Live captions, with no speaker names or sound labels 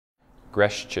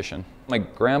Greszczyszyn. My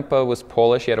grandpa was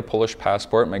Polish, he had a Polish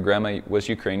passport. My grandma was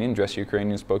Ukrainian, dressed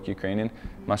Ukrainian, spoke Ukrainian.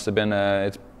 Must have been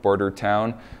it's border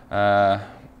town.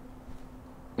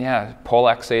 Yeah,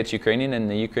 Polacks say it's Ukrainian and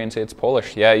the Ukrainians say it's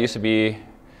Polish. Yeah, it used to be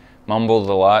mumbled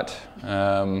a lot.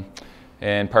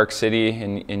 In Park City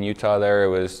in Utah there, it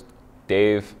was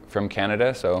Dave from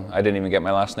Canada, so I didn't even get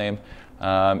my last name.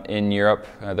 In Europe,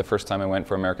 the first time I went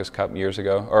for America's Cup years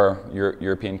ago, or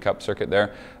European Cup circuit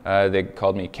there, they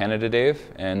called me Canada Dave,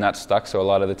 and that stuck. So a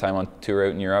lot of the time on tour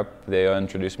out in Europe, they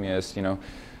introduced me as, you know,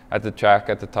 at the track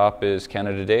at the top is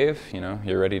Canada Dave, you know,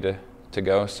 you're ready to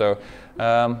go. So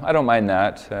I don't mind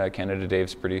that. Canada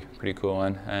Dave's pretty cool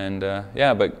one. And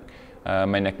yeah, but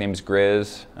my nickname's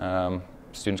Grizz.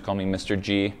 Students call me Mr.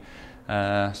 G.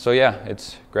 So yeah,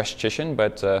 it's Greszczyszyn,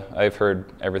 but I've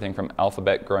heard everything from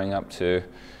alphabet growing up to,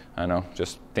 I don't know,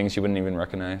 just things you wouldn't even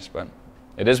recognize. But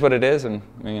it is what it is, and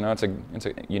you know, it's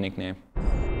a unique name.